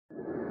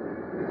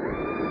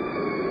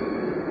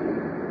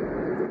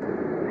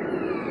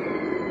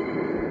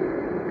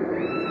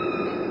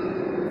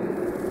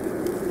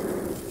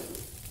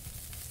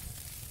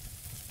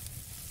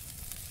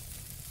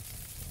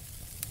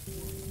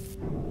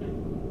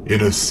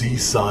In a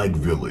seaside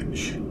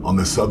village on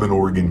the southern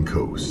Oregon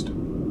coast,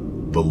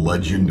 the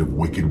legend of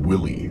Wicked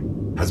Willy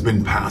has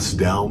been passed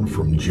down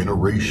from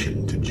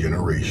generation to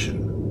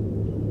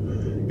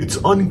generation. It's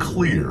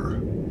unclear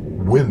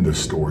when the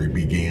story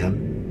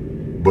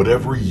began, but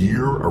every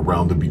year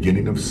around the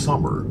beginning of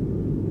summer,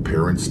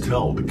 parents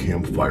tell the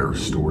campfire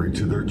story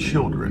to their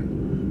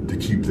children to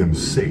keep them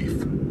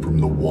safe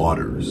from the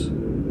waters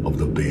of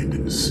the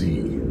Bandon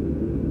Sea.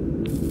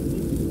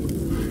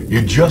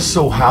 It just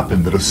so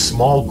happened that a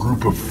small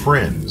group of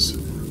friends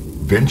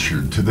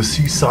ventured to the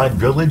seaside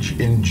village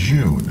in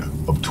June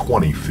of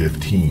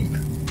 2015.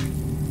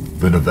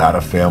 The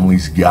Nevada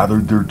families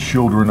gathered their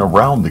children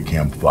around the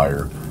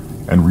campfire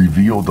and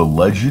revealed the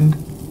legend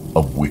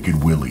of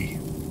Wicked Willy.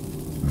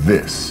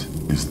 This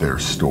is their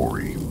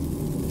story.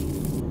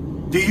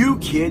 Do you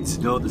kids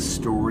know the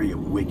story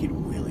of Wicked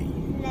Willy?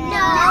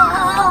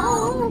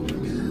 No!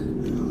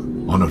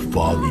 On a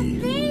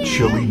foggy,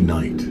 chilly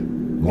night,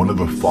 one of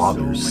the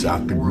fathers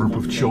sat the group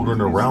of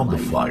children around the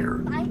fire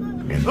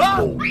and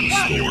told the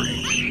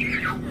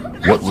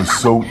story. What was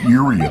so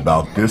eerie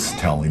about this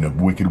telling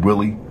of Wicked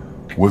Willy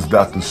was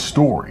that the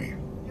story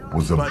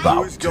was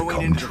about to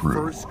come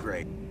true.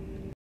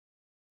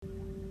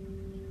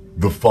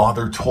 The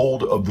father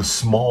told of the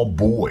small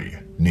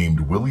boy named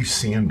Willie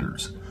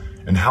Sanders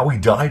and how he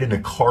died in a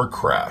car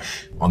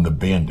crash on the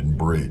Bandon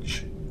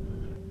Bridge,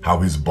 how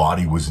his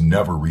body was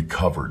never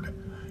recovered,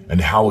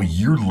 and how a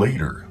year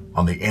later,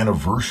 on the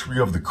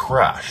anniversary of the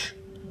crash,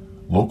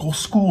 local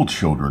school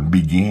children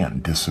began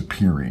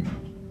disappearing.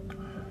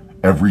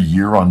 Every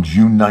year on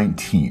June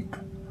 19th,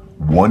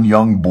 one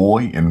young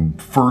boy in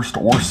first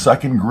or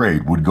second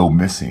grade would go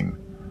missing.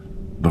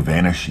 The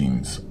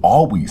vanishings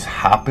always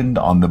happened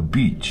on the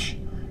beach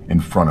in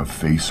front of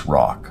Face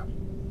Rock,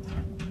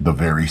 the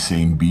very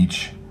same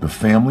beach the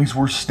families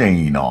were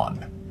staying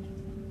on.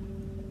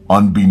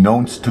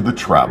 Unbeknownst to the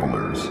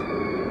travelers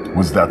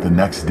was that the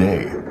next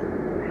day,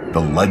 the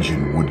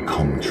legend would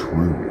come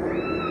true.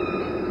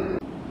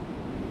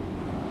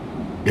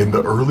 In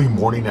the early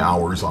morning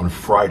hours on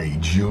Friday,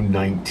 June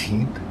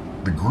 19th,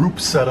 the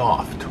group set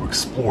off to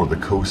explore the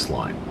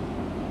coastline.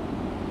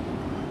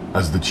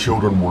 As the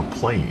children were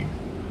playing,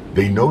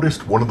 they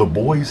noticed one of the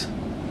boys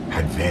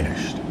had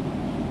vanished.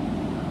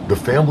 The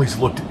families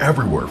looked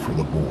everywhere for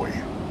the boy.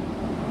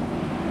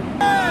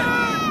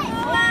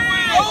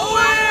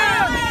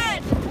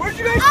 Owen! Where'd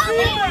you guys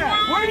see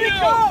that? Where'd he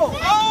go?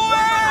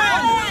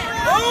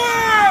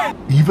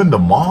 Even the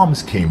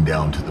moms came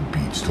down to the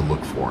beach to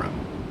look for him.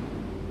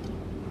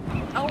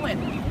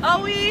 Owen!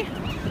 Owie!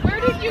 Where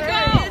did you go?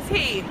 Where is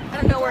he? I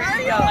don't know where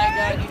he go. Oh my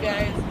god, you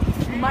guys.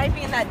 He might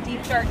be in that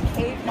deep dark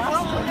cave.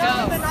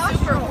 I'm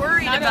super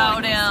worried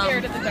about him.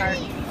 Scared of the dark.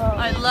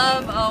 I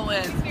love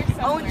Owen.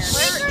 Owen,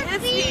 where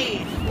is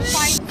he?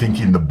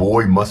 Thinking the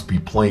boy must be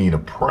playing a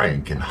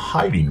prank and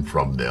hiding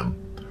from them,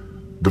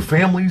 the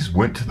families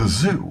went to the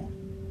zoo.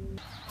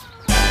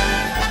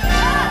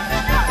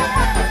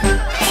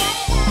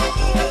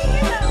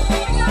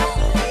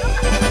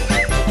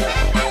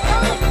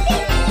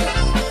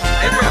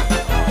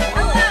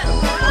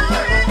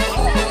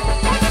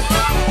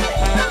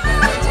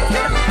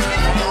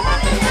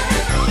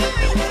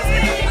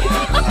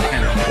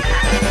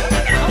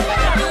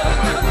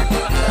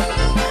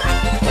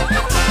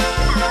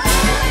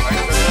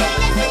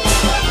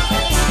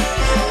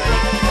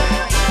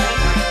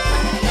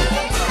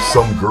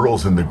 Some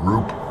girls in the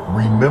group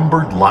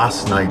remembered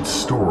last night's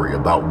story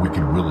about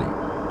Wicked Willy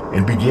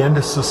and began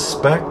to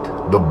suspect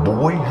the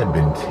boy had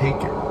been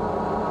taken.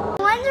 I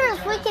wonder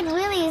if Wicked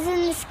Willy is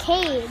in this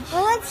cage.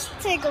 Well, let's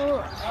take a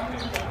look.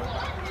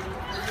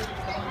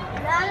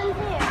 Not in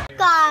here.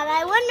 God,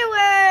 I wonder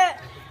where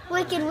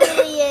Wicked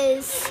Willy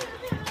is.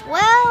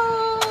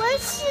 Well,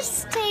 let's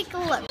just take a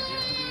look.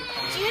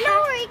 Do you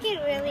know where Wicked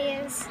Willy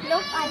is?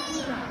 Nope, I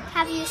don't.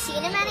 Have you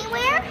seen him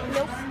anywhere?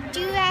 Nope. Do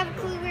you have a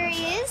clue where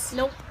he is?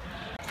 Nope.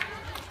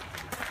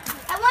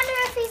 I wonder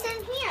if he's in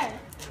here.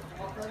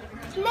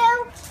 No.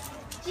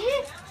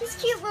 These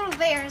cute little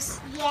bears.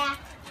 Yeah.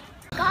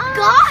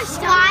 Gosh,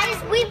 guys,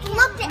 we've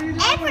looked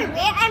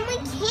everywhere and we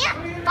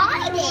can't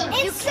find him.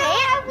 And so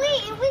have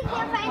we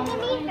can't find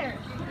him either.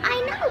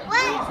 I know,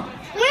 but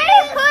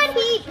where could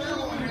he be?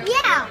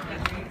 Yeah.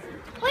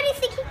 What do you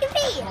think he could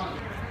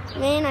be?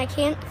 Man, I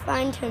can't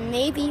find him.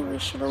 Maybe we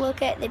should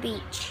look at the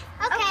beach.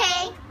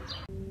 Okay.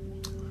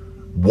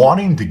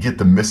 Wanting to get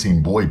the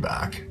missing boy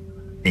back,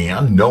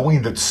 and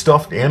knowing that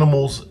stuffed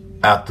animals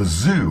at the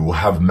zoo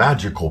have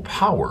magical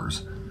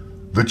powers,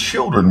 the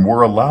children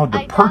were allowed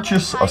to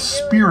purchase a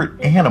spirit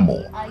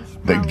animal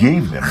that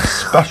gave them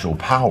special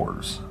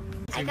powers.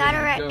 I got a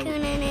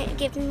raccoon and it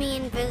gives me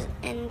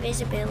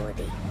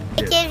invisibility.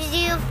 It gives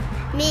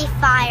me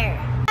fire.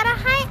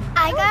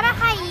 I got a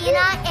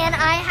hyena and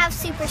I have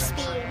super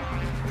speed.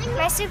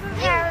 My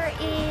superpower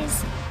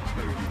is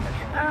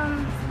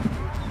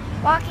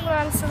walking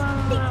on slow.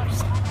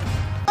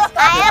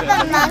 I have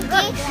a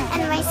monkey,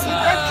 and my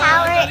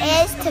superpower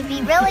is to be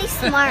really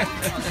smart.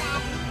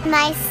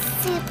 My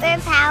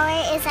superpower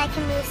is I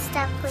can move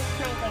stuff with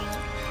my brain.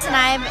 And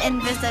I have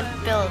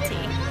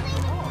invisibility.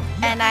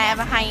 And I have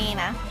a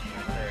hyena.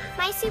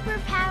 My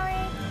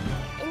superpower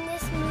in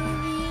this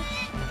movie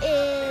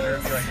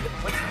is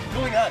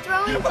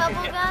throwing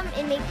bubble gum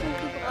and making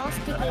people all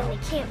sticky and they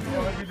can't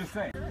move.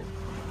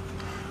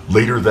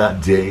 Later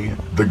that day,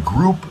 the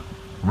group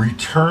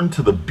returned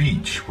to the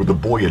beach where the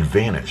boy had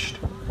vanished.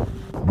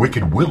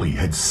 Wicked Willy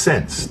had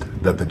sensed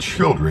that the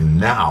children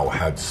now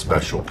had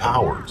special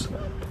powers,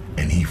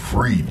 and he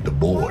freed the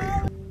boy.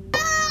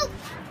 Help!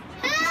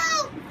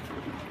 Help!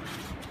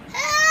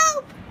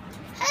 Help!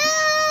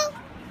 Help!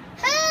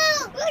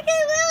 Help!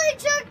 Wicked Willy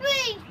took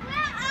me! Where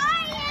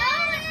are you?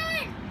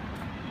 Owen!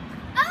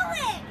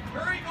 Owen!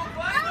 Hurry, go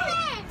find him!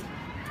 Owen!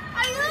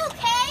 Are you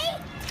okay?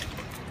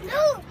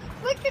 No,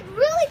 Wicked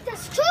Willy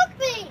just took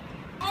me!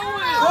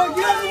 Oh,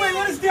 get out of the way!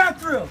 Let us down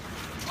through!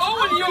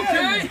 Owen, you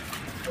okay?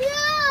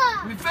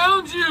 Yeah! We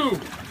found you!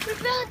 We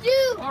found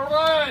you!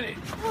 Alright!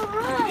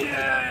 Alright!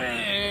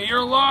 Yay! You're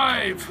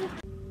alive!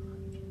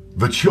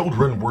 The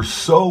children were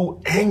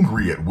so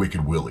angry at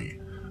Wicked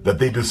Willy that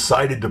they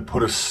decided to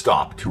put a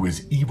stop to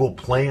his evil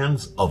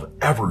plans of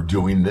ever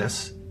doing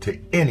this to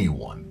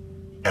anyone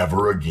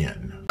ever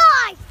again.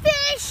 Hi,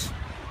 fish!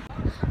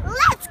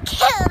 Let's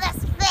kill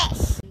this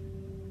fish!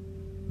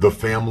 The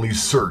family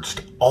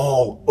searched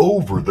all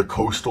over the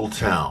coastal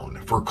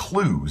town for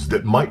clues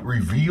that might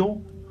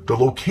reveal the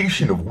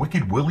location of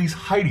Wicked Willy's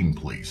hiding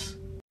place.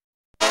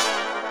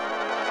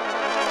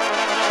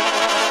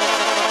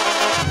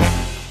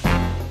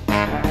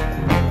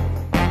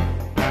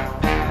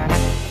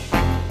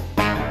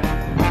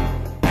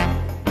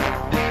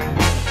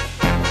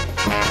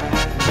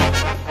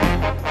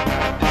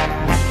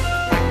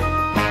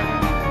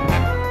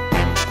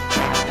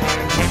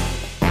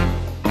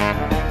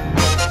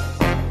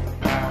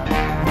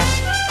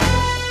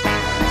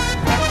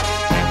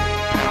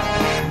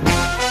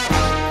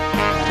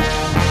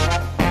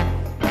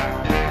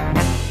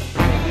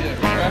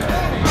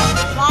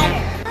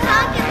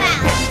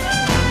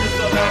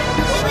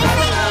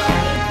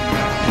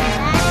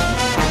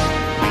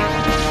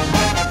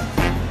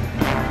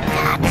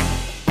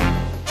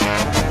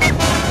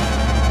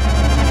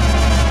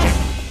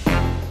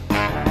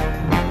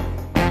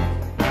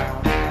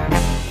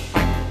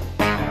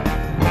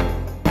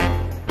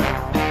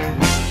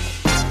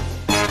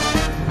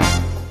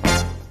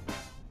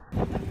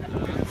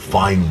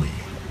 Finally,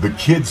 the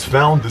kids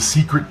found the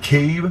secret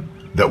cave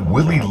that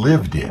Willy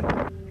lived in,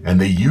 and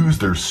they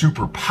used their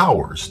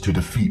superpowers to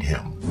defeat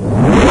him.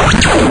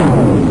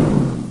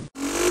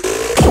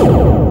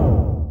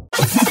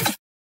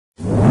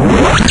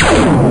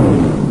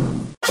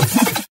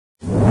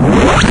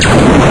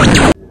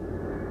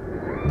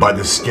 By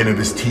the skin of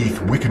his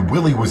teeth, Wicked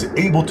Willy was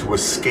able to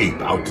escape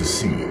out to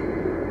sea.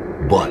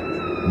 But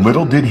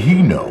little did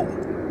he know,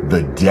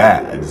 the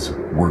dads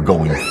were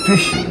going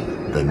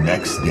fishing the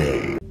next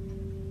day.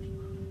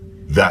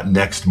 That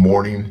next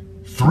morning,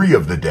 3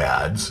 of the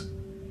dads,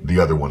 the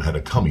other one had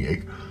a tummy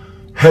ache,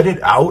 headed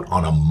out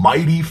on a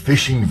mighty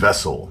fishing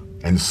vessel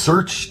and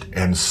searched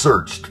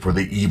for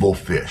the evil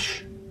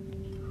fish.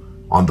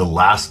 On the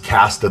last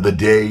cast of the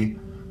day,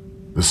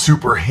 the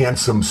super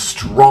handsome,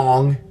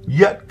 strong,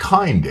 yet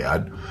kind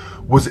dad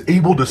was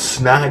able to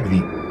snag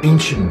the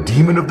ancient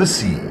demon of the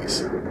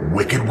seas,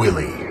 Wicked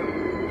Willy.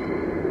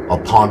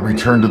 Upon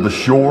return to the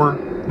shore,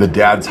 the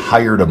dads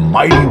hired a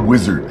mighty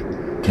wizard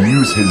to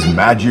use his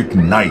magic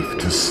knife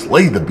to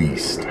slay the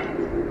beast,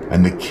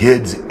 and the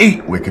kids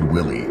ate Wicked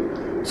Willy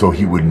so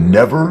he would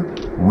never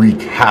wreak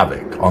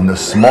havoc on the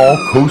small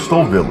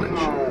coastal village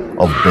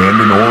of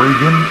Bandon,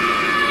 Oregon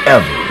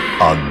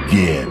ever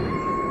again.